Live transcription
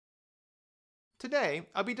Today,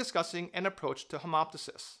 I'll be discussing an approach to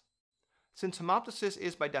hemoptysis. Since hemoptysis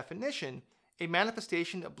is by definition a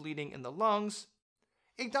manifestation of bleeding in the lungs,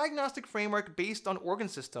 a diagnostic framework based on organ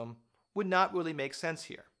system would not really make sense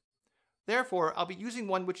here. Therefore, I'll be using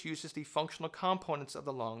one which uses the functional components of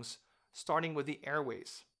the lungs, starting with the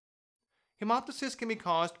airways. Hemoptysis can be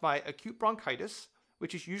caused by acute bronchitis,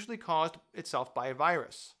 which is usually caused itself by a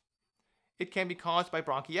virus. It can be caused by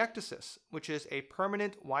bronchiectasis, which is a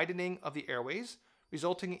permanent widening of the airways,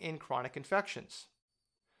 resulting in chronic infections.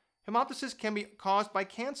 Hemoptysis can be caused by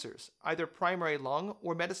cancers, either primary lung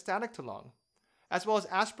or metastatic to lung, as well as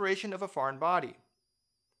aspiration of a foreign body.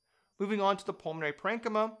 Moving on to the pulmonary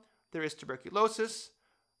parenchyma, there is tuberculosis,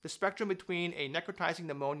 the spectrum between a necrotizing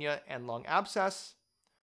pneumonia and lung abscess,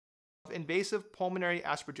 invasive pulmonary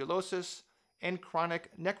aspergillosis and chronic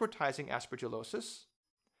necrotizing aspergillosis,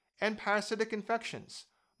 and parasitic infections,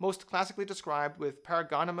 most classically described with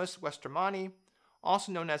Paragonymous westermani,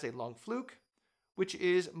 also known as a lung fluke, which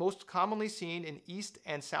is most commonly seen in East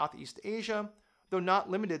and Southeast Asia, though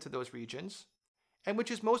not limited to those regions, and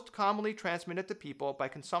which is most commonly transmitted to people by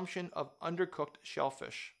consumption of undercooked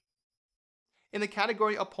shellfish. In the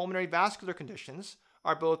category of pulmonary vascular conditions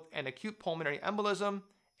are both an acute pulmonary embolism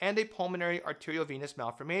and a pulmonary arteriovenous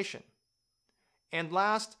malformation. And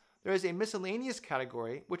last, there is a miscellaneous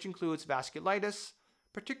category which includes vasculitis,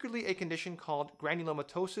 particularly a condition called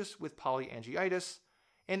granulomatosis with polyangiitis,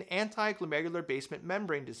 and anti-glomerular basement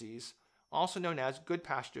membrane disease, also known as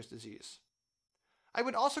Goodpasture's disease. I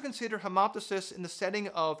would also consider hemoptysis in the setting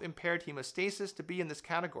of impaired hemostasis to be in this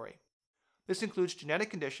category. This includes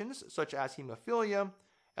genetic conditions such as hemophilia,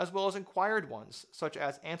 as well as acquired ones such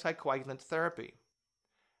as anticoagulant therapy.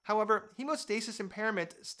 However, hemostasis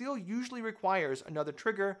impairment still usually requires another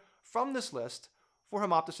trigger from this list for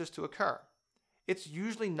hemoptysis to occur. It's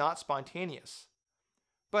usually not spontaneous.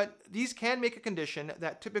 But these can make a condition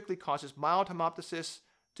that typically causes mild hemoptysis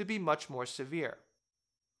to be much more severe.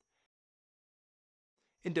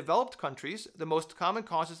 In developed countries, the most common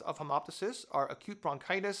causes of hemoptysis are acute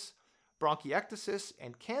bronchitis, bronchiectasis,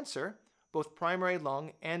 and cancer, both primary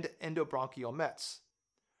lung and endobronchial mets.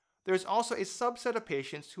 There is also a subset of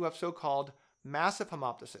patients who have so-called massive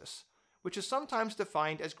hemoptysis, which is sometimes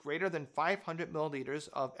defined as greater than 500 milliliters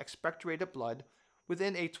of expectorated blood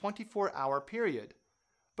within a 24-hour period.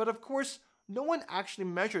 But of course, no one actually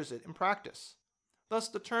measures it in practice. Thus,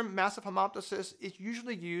 the term massive hemoptysis is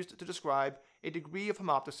usually used to describe a degree of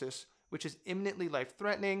hemoptysis which is imminently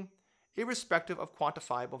life-threatening, irrespective of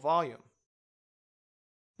quantifiable volume.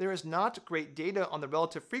 There is not great data on the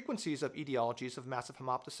relative frequencies of etiologies of massive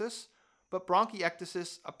hemoptysis, but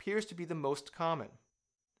bronchiectasis appears to be the most common.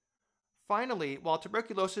 Finally, while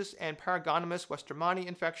tuberculosis and Paragonymous westermani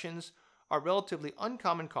infections are relatively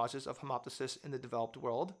uncommon causes of hemoptysis in the developed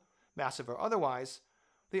world, massive or otherwise,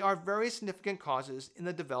 they are very significant causes in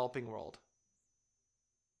the developing world.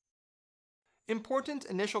 Important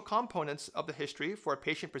initial components of the history for a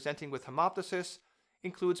patient presenting with hemoptysis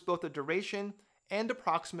includes both the duration and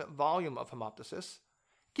approximate volume of hemoptysis,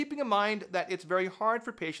 keeping in mind that it's very hard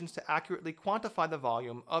for patients to accurately quantify the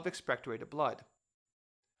volume of expectorated blood.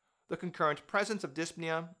 The concurrent presence of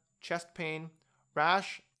dyspnea, chest pain,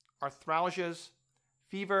 rash, arthralgias,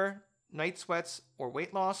 fever, night sweats or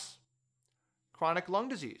weight loss, chronic lung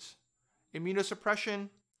disease, immunosuppression,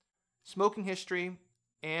 smoking history,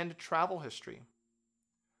 and travel history.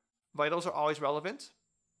 Vitals are always relevant,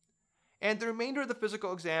 and the remainder of the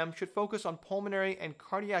physical exam should focus on pulmonary and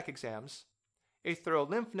cardiac exams, a thorough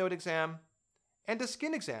lymph node exam, and a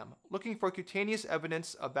skin exam looking for cutaneous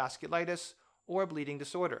evidence of vasculitis or a bleeding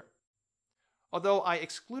disorder. Although I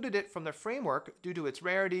excluded it from the framework due to its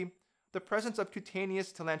rarity, the presence of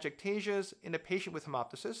cutaneous telangiectasias in a patient with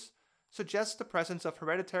hemoptysis suggests the presence of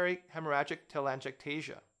hereditary hemorrhagic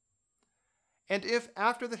telangiectasia. And if,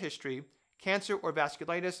 after the history, cancer or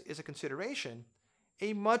vasculitis is a consideration,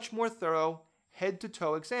 a much more thorough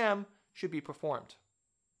head-to-toe exam should be performed.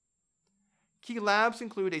 Key labs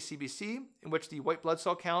include a CBC, in which the white blood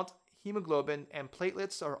cell count, hemoglobin, and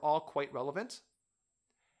platelets are all quite relevant.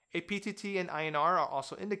 A PTT and INR are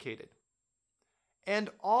also indicated. And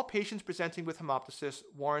all patients presenting with hemoptysis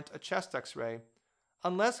warrant a chest X-ray,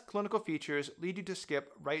 unless clinical features lead you to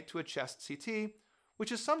skip right to a chest CT,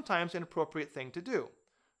 which is sometimes an appropriate thing to do,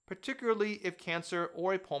 particularly if cancer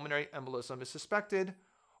or a pulmonary embolism is suspected,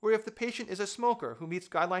 or if the patient is a smoker who meets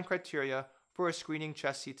guideline criteria for a screening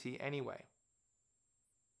chest CT anyway.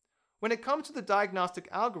 When it comes to the diagnostic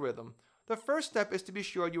algorithm, the first step is to be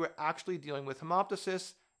sure you are actually dealing with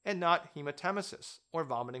hemoptysis and not hematemesis, or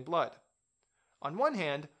vomiting blood. On one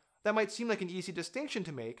hand, that might seem like an easy distinction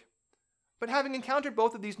to make, but having encountered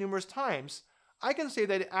both of these numerous times, I can say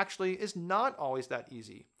that it actually is not always that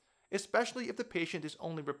easy, especially if the patient is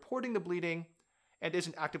only reporting the bleeding and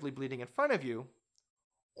isn't actively bleeding in front of you,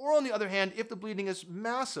 or on the other hand, if the bleeding is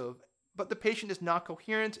massive, but the patient is not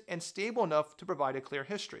coherent and stable enough to provide a clear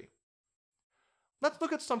history. Let's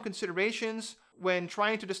look at some considerations when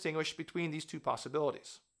trying to distinguish between these two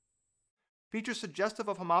possibilities. Features suggestive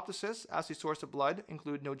of hemoptysis as a source of blood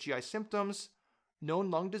include no GI symptoms,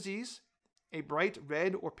 known lung disease, a bright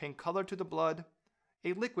red or pink color to the blood,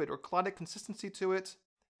 a liquid or clotted consistency to it,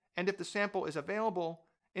 and if the sample is available,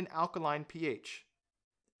 an alkaline pH.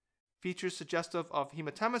 Features suggestive of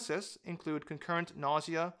hematemesis include concurrent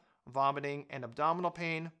nausea, vomiting, and abdominal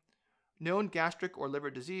pain, known gastric or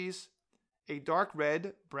liver disease, a dark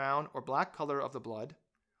red, brown, or black color of the blood,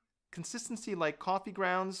 consistency like coffee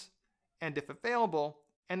grounds, and if available,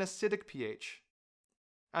 an acidic pH.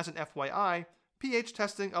 As an FYI, pH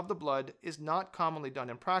testing of the blood is not commonly done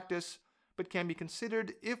in practice, but can be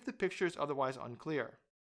considered if the picture is otherwise unclear.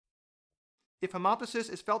 If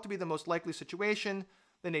hemoptysis is felt to be the most likely situation,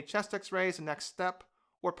 then a chest X-ray is the next step,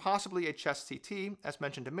 or possibly a chest CT, as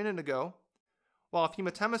mentioned a minute ago. While if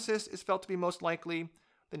hematemesis is felt to be most likely,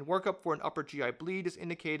 then workup for an upper GI bleed is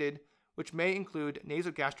indicated, which may include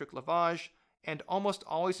nasogastric lavage and almost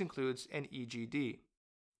always includes an EGD.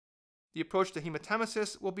 The approach to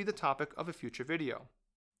hematemesis will be the topic of a future video.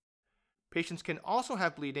 Patients can also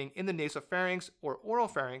have bleeding in the nasopharynx or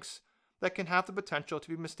oropharynx that can have the potential to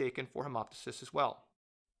be mistaken for hemoptysis as well.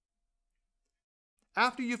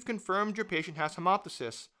 After you've confirmed your patient has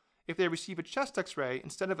hemoptysis, if they receive a chest X-ray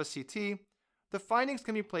instead of a CT, the findings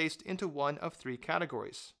can be placed into one of three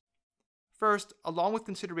categories. First, along with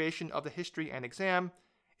consideration of the history and exam,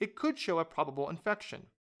 it could show a probable infection.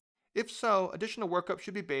 If so, additional workup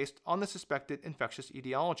should be based on the suspected infectious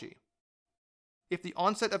etiology. If the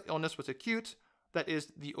onset of illness was acute, that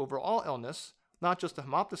is, the overall illness, not just the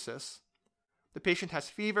hemoptysis, the patient has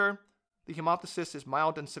fever, the hemoptysis is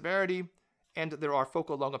mild in severity, and there are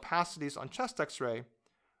focal lung opacities on chest X-ray,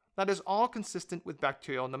 that is all consistent with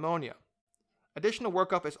bacterial pneumonia. Additional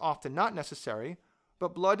workup is often not necessary,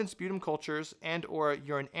 but blood and sputum cultures and/or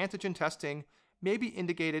urine antigen testing may be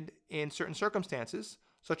indicated in certain circumstances,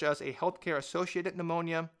 such as a healthcare-associated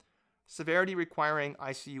pneumonia, severity requiring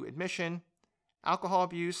ICU admission, alcohol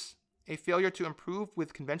abuse, a failure to improve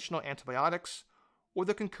with conventional antibiotics, or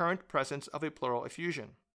the concurrent presence of a pleural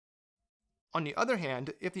effusion. On the other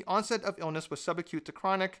hand, if the onset of illness was subacute to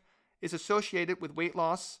chronic, is associated with weight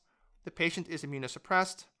loss, the patient is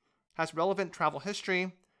immunosuppressed, has relevant travel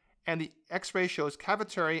history, and the X-ray shows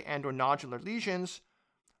cavitary and/or nodular lesions,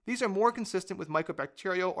 these are more consistent with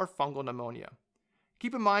mycobacterial or fungal pneumonia.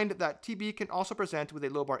 Keep in mind that TB can also present with a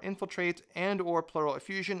lobar infiltrate and/or pleural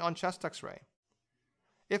effusion on chest X-ray.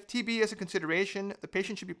 If TB is a consideration, the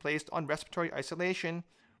patient should be placed on respiratory isolation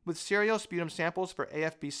with serial sputum samples for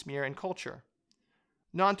AFB smear and culture.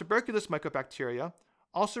 Non-tuberculous mycobacteria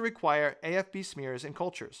also require AFB smears and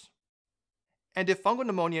cultures. And if fungal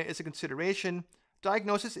pneumonia is a consideration,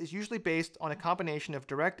 diagnosis is usually based on a combination of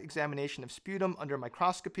direct examination of sputum under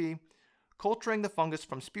microscopy, culturing the fungus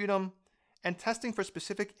from sputum, and testing for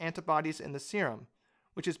specific antibodies in the serum,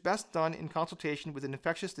 which is best done in consultation with an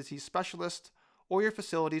infectious disease specialist or your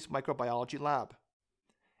facility's microbiology lab.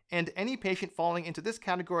 And any patient falling into this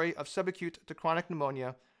category of subacute to chronic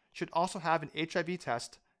pneumonia should also have an HIV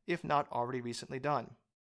test, if not already recently done.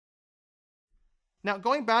 Now,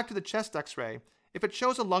 going back to the chest X-ray, if it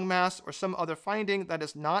shows a lung mass or some other finding that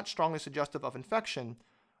is not strongly suggestive of infection,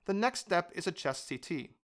 the next step is a chest CT.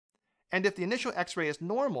 And if the initial X-ray is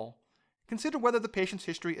normal, consider whether the patient's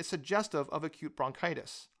history is suggestive of acute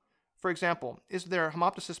bronchitis. For example, is their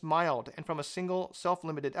hemoptysis mild and from a single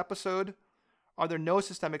self-limited episode? Are there no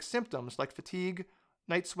systemic symptoms like fatigue,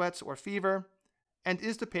 night sweats, or fever? And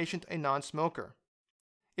is the patient a non-smoker?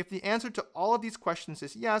 If the answer to all of these questions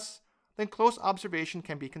is yes, then close observation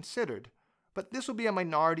can be considered, but this will be a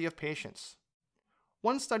minority of patients.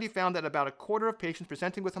 One study found that about a quarter of patients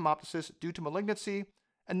presenting with hemoptysis due to malignancy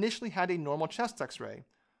initially had a normal chest X-ray,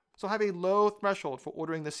 so have a low threshold for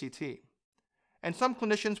ordering the CT. And some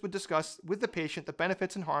clinicians would discuss with the patient the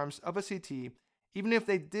benefits and harms of a CT, even if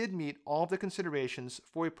they did meet all of the considerations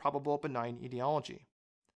for a probable benign etiology.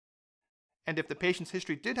 And if the patient's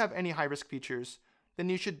history did have any high-risk features, then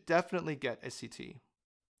you should definitely get a CT.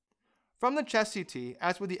 From the chest CT,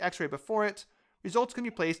 as with the X-ray before it, results can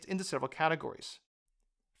be placed into several categories.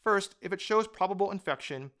 First, if it shows probable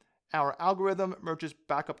infection, our algorithm merges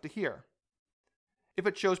back up to here. If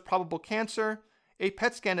it shows probable cancer, a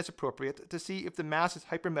PET scan is appropriate to see if the mass is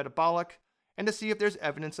hypermetabolic and to see if there's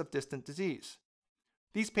evidence of distant disease.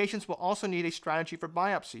 These patients will also need a strategy for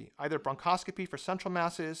biopsy, either bronchoscopy for central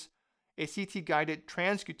masses, a CT-guided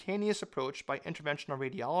transcutaneous approach by interventional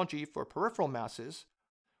radiology for peripheral masses,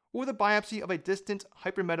 or the biopsy of a distant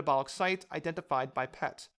hypermetabolic site identified by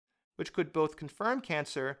PET, which could both confirm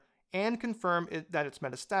cancer and confirm that it's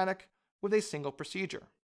metastatic with a single procedure.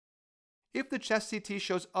 If the chest CT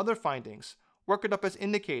shows other findings, work it up as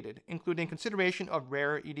indicated, including consideration of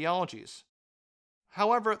rare etiologies.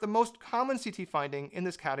 However, the most common CT finding in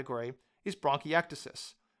this category is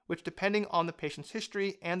bronchiectasis, which, depending on the patient's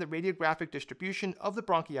history and the radiographic distribution of the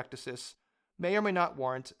bronchiectasis, may or may not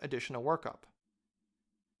warrant additional workup.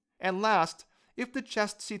 And last, if the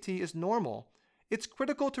chest CT is normal, it's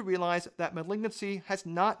critical to realize that malignancy has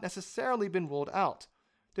not necessarily been ruled out,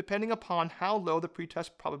 depending upon how low the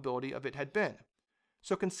pretest probability of it had been.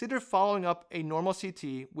 So consider following up a normal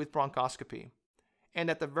CT with bronchoscopy, and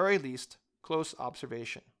at the very least, close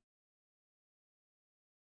observation.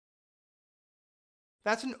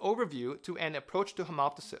 That's an overview to an approach to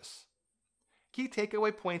hemoptysis. Key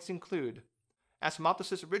takeaway points include, as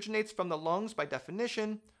hemoptysis originates from the lungs by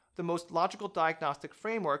definition, the most logical diagnostic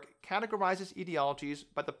framework categorizes etiologies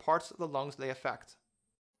by the parts of the lungs they affect.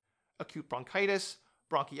 Acute bronchitis,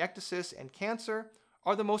 bronchiectasis, and cancer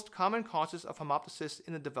are the most common causes of hemoptysis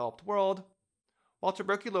in the developed world, while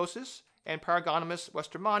tuberculosis and Paragonymous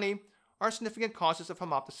westermanni are significant causes of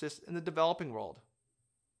hemoptysis in the developing world.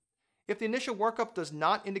 If the initial workup does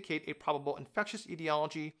not indicate a probable infectious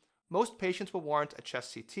etiology, most patients will warrant a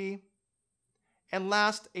chest CT. And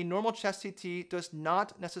last, a normal chest CT does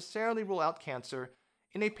not necessarily rule out cancer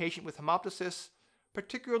in a patient with hemoptysis,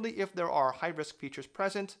 particularly if there are high-risk features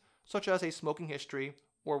present, such as a smoking history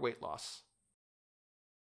or weight loss.